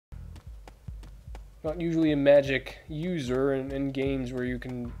Not usually a magic user in games where you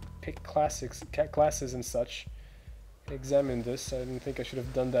can pick classes and such. Examine this. I didn't think I should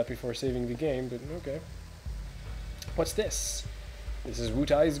have done that before saving the game, but okay. What's this? This is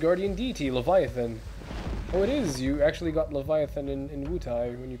Wutai's guardian deity, Leviathan. Oh, it is! You actually got Leviathan in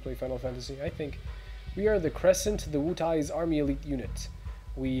Wutai when you play Final Fantasy, I think. We are the Crescent, the Wutai's army elite unit.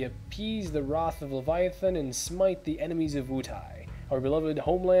 We appease the wrath of Leviathan and smite the enemies of Wutai. Our beloved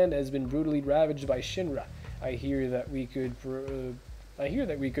homeland has been brutally ravaged by Shinra. I hear that we could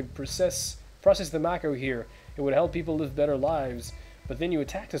process the Mako here. It would help people live better lives. But then you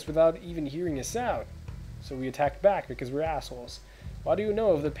attacked us without even hearing us out. So we attacked back because we're assholes. Why do you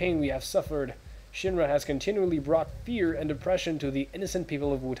know of the pain we have suffered? Shinra has continually brought fear and oppression to the innocent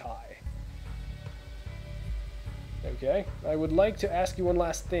people of Wutai. Okay, I would like to ask you one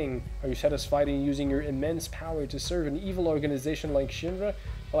last thing. Are you satisfied in using your immense power to serve an evil organization like Shinra?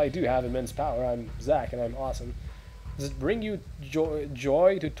 Well, I do have immense power. I'm Zack and I'm awesome. Does it bring you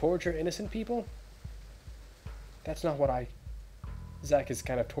joy to torture innocent people? That's not what Zack is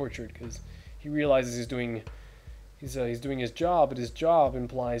kind of tortured because he realizes he's doing his job, but his job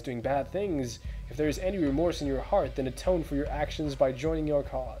implies doing bad things. If there is any remorse in your heart, then atone for your actions by joining your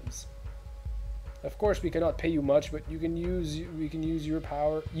cause. Of course, we cannot pay you much, but we can use your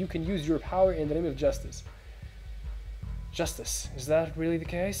power. You can use your power in the name of justice. Justice, is that really the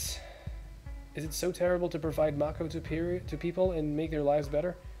case? Is it so terrible to provide Mako to people and make their lives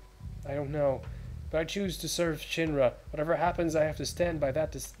better? I don't know, but I choose to serve Shinra. Whatever happens, I have to stand by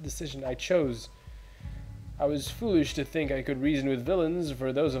that decision I chose. I was foolish to think I could reason with villains.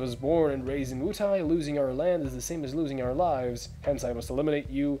 For those of us born and raised in Wutai, losing our land is the same as losing our lives. Hence, I must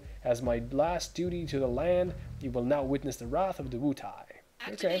eliminate you as my last duty to the land. You will now witness the wrath of the Wutai.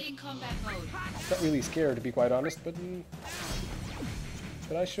 Okay. Not really scared, to be quite honest, but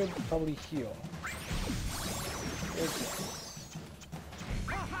I should probably heal. Okay.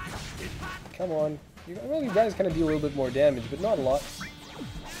 Come on. Well, you guys kind of deal a little bit more damage, but not a lot.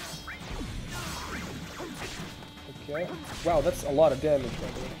 Okay. Wow, that's a lot of damage, by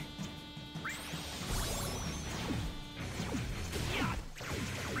the way.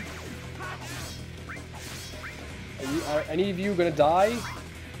 Are any of you gonna die?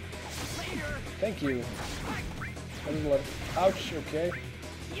 Thank you. Ouch, okay.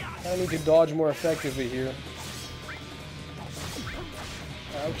 I need to dodge more effectively here.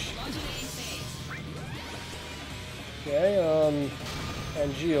 Ouch. Okay,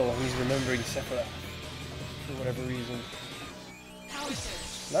 Angeal, he's remembering Sephiroth. For whatever reason.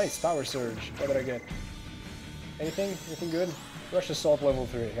 Nice, power surge. What did I get? Anything? Anything good? Rush assault level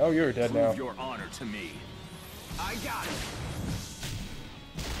 3. Oh, you're dead now. Prove your honor to me. I got it.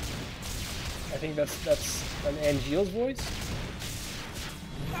 I think that's an Angeal's voice.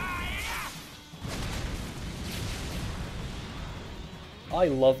 I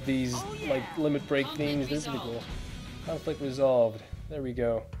love these like limit break themes. They're pretty cool. Conflict resolved. There we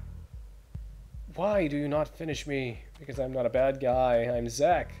go. Why do you not finish me? Because I'm not a bad guy. I'm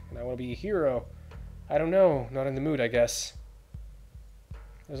Zack, and I want to be a hero. I don't know. Not in the mood, I guess.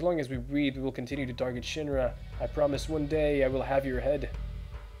 As long as we breathe, we will continue to target Shinra. I promise one day I will have your head.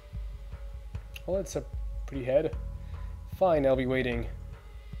 Well, that's a pretty head. Fine, I'll be waiting.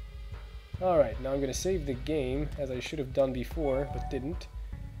 Alright, now I'm going to save the game, as I should have done before, but didn't.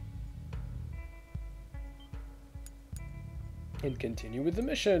 And continue with the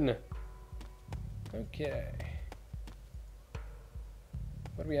mission. Okay.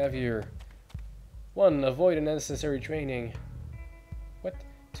 What do we have here? 1. Avoid unnecessary training. What?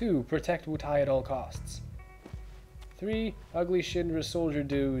 2. Protect Wutai at all costs. 3. Ugly Shinra soldier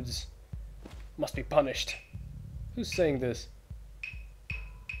dudes must be punished. Who's saying this?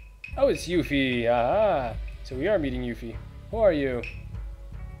 Oh, it's Yuffie. Aha! So we are meeting Yuffie. Who are you?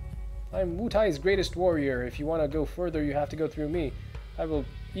 I'm Wutai's greatest warrior. If you want to go further, you have to go through me. I will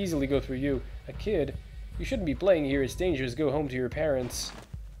easily go through you. A kid? You shouldn't be playing here. It's dangerous. Go home to your parents.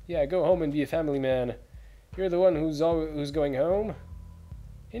 Yeah, go home and be a family man. You're the one who's going home?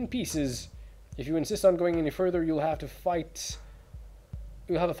 In pieces. If you insist on going any further, you'll have to fight.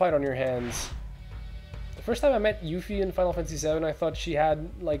 You'll have a fight on your hands. The first time I met Yuffie in Final Fantasy VII, I thought she had,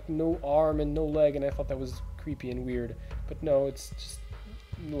 like, no arm and no leg, and I thought that was creepy and weird. But no, it's just,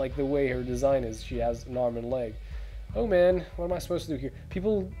 like, the way her design is. She has an arm and leg. Oh man, what am I supposed to do here?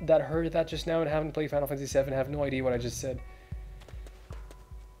 People that heard that just now and haven't played Final Fantasy VII have no idea what I just said.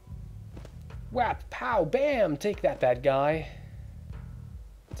 Whap, pow, bam! Take that, bad guy.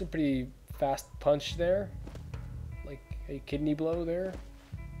 It's a pretty fast punch there. Like a kidney blow there.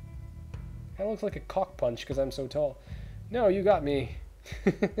 Kinda looks like a cock punch because I'm so tall. No, you got me.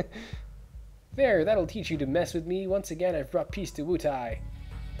 There, that'll teach you to mess with me. Once again, I've brought peace to Wutai.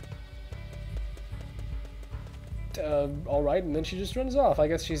 Alright, and then she just runs off. I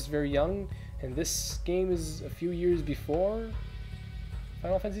guess she's very young, and this game is a few years before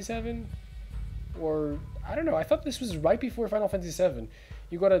Final Fantasy VII? Or, I don't know, I thought this was right before Final Fantasy VII.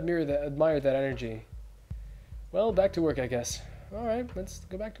 You gotta admire that energy. Well, back to work, I guess. Alright, let's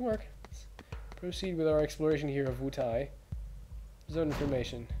go back to work. Let's proceed with our exploration here of Wutai. Zone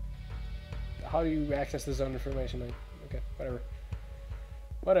information. How do you access the zone information? Okay, whatever.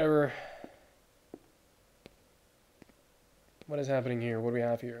 Whatever. What is happening here? What do we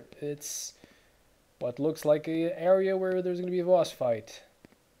have here? It's what looks like an area where there's going to be a boss fight.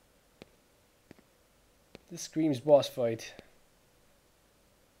 This screams boss fight.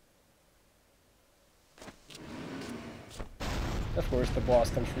 Of course, the boss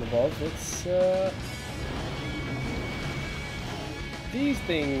comes from above. It's these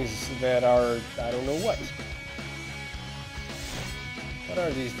things that are, I don't know what. What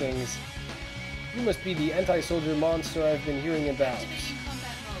are these things? You must be the anti-soldier monster I've been hearing about.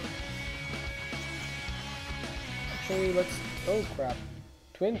 Actually, let's... Oh, crap.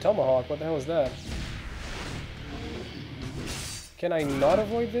 Twin Tomahawk, what the hell is that? Can I not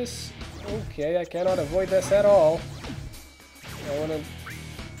avoid this? Okay, I cannot avoid this at all. I want to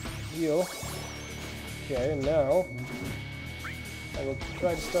heal. Okay, and now... I will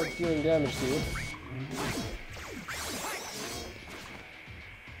try to start dealing damage to you.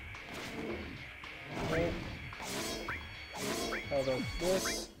 Okay. How about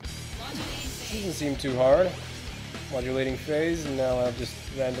this? Doesn't seem too hard. Modulating phase, and now I'll just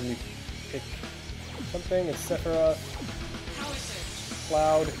randomly pick something. It's Sephiroth.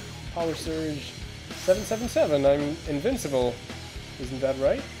 Cloud. Power Surge. 777. I'm invincible. Isn't that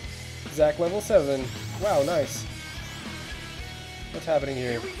right? Zack level 7. Wow, nice. What's happening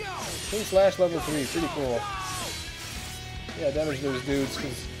here? King Slash level 3. Pretty cool. Yeah, damage those dudes,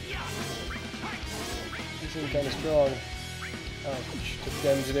 because they seem kind of strong. Ouch. Took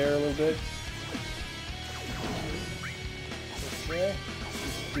damage there a little bit. Okay.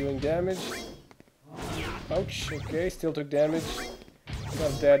 Dealing damage. Ouch. Okay, still took damage.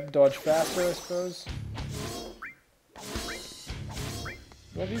 Got that dodge faster, I suppose.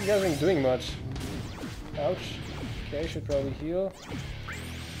 Well, these guys aren't doing much. Ouch. Okay, should probably heal.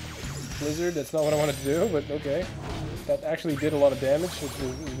 Blizzard, that's not what I wanted to do, but okay. That actually did a lot of damage,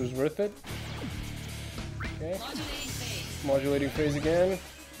 it was worth it. Okay. Modulating phase again.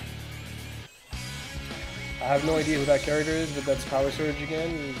 I have no idea who that character is, but that's Power Surge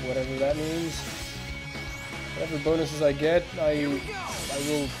again, whatever that means. Whatever bonuses I get, I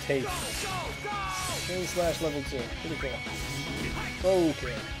will take. King Slash level 2, pretty cool.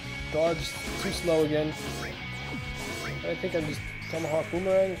 Okay. Dodge, too slow again. I think I'm just Tomahawk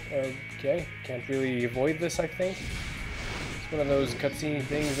Boomerang. Okay, can't really avoid this, I think. It's one of those cutscene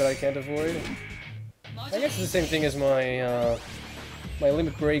things that I can't avoid. I guess it's the same thing as my my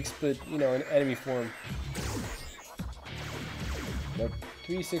limit breaks, but you know, in enemy form. Nope.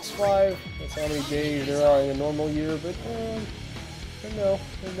 365. That's how many days there are in a normal year, but no,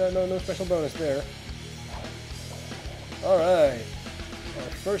 no special bonus there. All right, our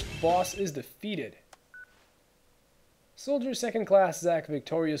first boss is defeated. Soldier 2nd Class Zack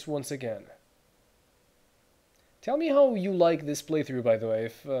victorious once again. Tell me how you like this playthrough, by the way.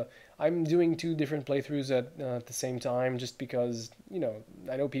 If I'm doing 2 different playthroughs at the same time, just because, you know,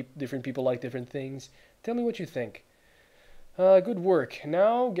 I know different people like different things. Tell me what you think. Good work.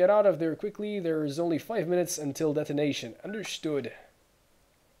 Now, get out of there quickly. There's only 5 minutes until detonation. Understood.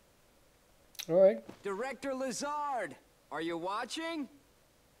 Alright. Director Lazard, are you watching?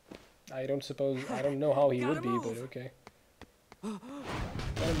 I don't know how he would be, but okay.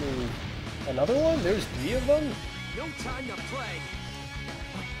 Gotta move. Another one? There's 3 of them? No time to play.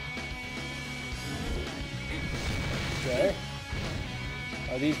 Okay.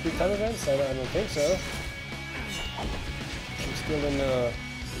 Are these quick time events? I don't think so. I'm still in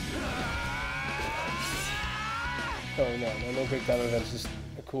Oh no quick time events, just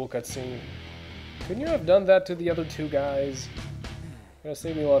a cool cutscene. Couldn't you have done that to the other 2 guys? Gonna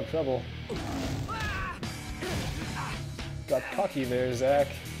save me a lot of trouble. Got cocky there, Zack.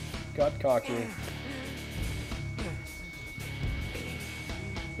 Got cocky.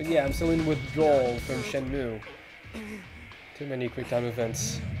 But yeah, I'm still in withdrawal from Shenmue. Too many quick time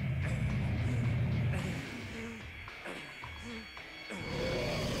events.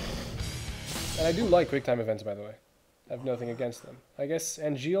 And I do like quick time events, by the way. I have nothing against them. I guess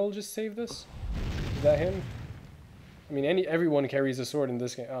Angeal just saved this? Is that him? I mean, everyone carries a sword in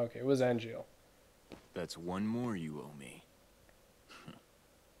this game. Oh, okay, it was Angeal. That's one more you owe me.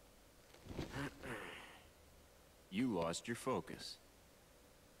 You lost your focus.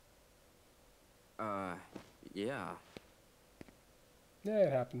 Yeah. Yeah,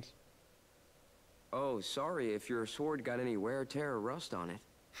 it happens. Oh, sorry if your sword got any wear, tear, or rust on it.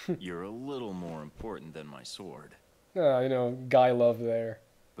 You're a little more important than my sword. You know, guy love there.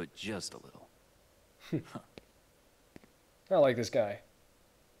 But just a little. I like this guy.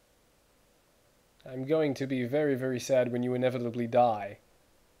 I'm going to be very, very sad when you inevitably die.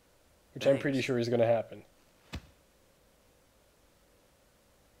 Which I'm pretty Thanks. sure is going to happen.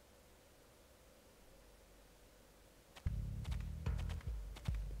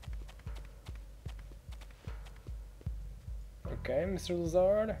 Okay, Mr.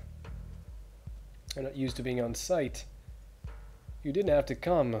 Lazard. I'm not used to being on site. You didn't have to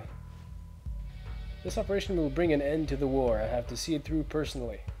come. This operation will bring an end to the war. I have to see it through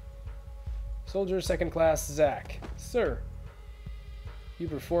personally. Soldier Second Class Zack. Sir, you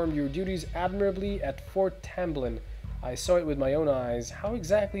performed your duties admirably at Fort Tamblin. I saw it with my own eyes. How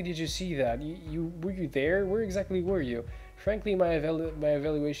exactly did you see that? Were you there? Where exactly were you? Frankly, my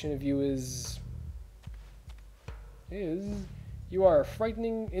evaluation of you is... You are a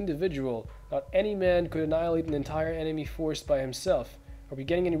frightening individual. Not any man could annihilate an entire enemy force by himself. Are we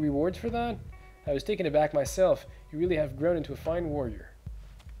getting any rewards for that? I was taken aback myself. You really have grown into a fine warrior.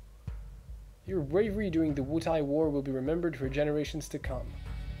 Your bravery during the Wutai War will be remembered for generations to come.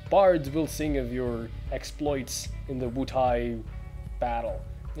 Bards will sing of your exploits in the Wutai battle.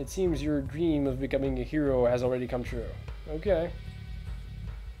 It seems your dream of becoming a hero has already come true. Okay.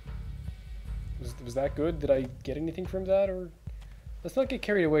 Was that good? Did I get anything from that, or... Let's not get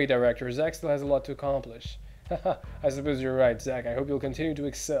carried away, Director. Zack still has a lot to accomplish. Haha, I suppose you're right, Zack. I hope you'll continue to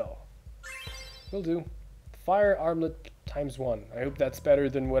excel. Will do. Fire armlet ×1. I hope that's better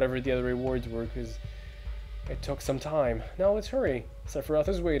than whatever the other rewards were, because it took some time. Now let's hurry. Sephiroth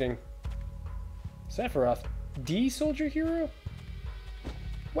is waiting. Sephiroth? The soldier hero?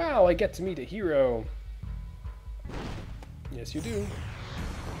 Wow, I get to meet a hero. Yes, you do.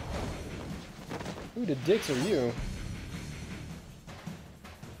 Who the dicks are you?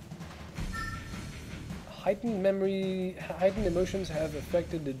 Heightened memory, heightened emotions have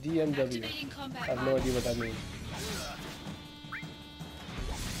affected the DMW. I have no idea what that means.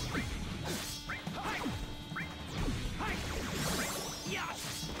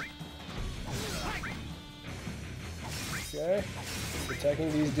 Okay,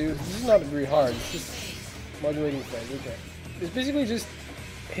 attacking these dudes. This is not very hard. It's just modulating things. Okay, it's basically just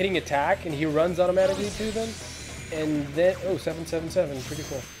hitting attack, and he runs automatically to them, and then 777, pretty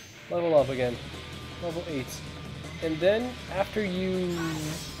cool. Level up again. Level 8. And then after you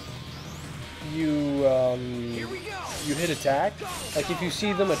hit attack, like if you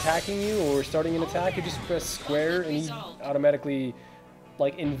see them attacking you or starting an attack, you just press square and he automatically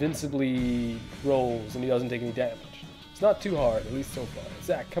like invincibly rolls and he doesn't take any damage. It's not too hard, at least so far.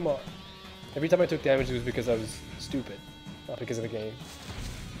 Zack, come on. Every time I took damage it was because I was stupid, not because of the game.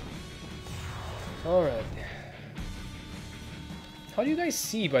 Alright. How do you guys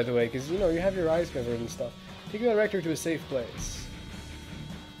see, by the way? Because, you know, you have your eyes covered and stuff. Take the director to a safe place.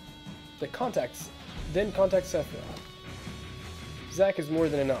 Then contact Sephiroth. Zack is more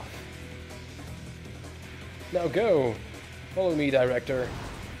than enough. Now go! Follow me, director.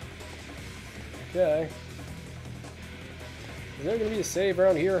 Okay. Is there gonna be a save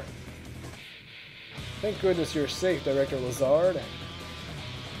around here? Thank goodness you're safe, Director Lazard.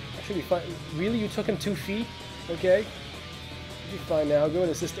 I should be fine. Really? You took him 2 feet? Okay. You'll be fine now. Go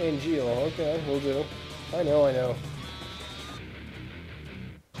and assist Angeal. Okay, we'll do. I know.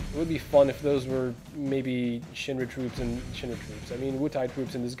 It would be fun if those were maybe Shinra troops. I mean, Wutai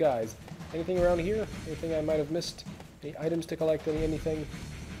troops in disguise. Anything around here? Anything I might have missed? Any items to collect? Anything?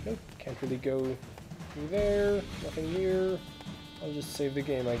 Nope. Can't really go through there. Nothing here. I'll just save the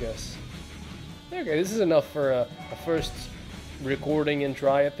game, I guess. Okay, this is enough for a first recording and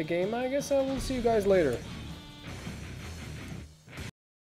try at the game. I guess I will see you guys later.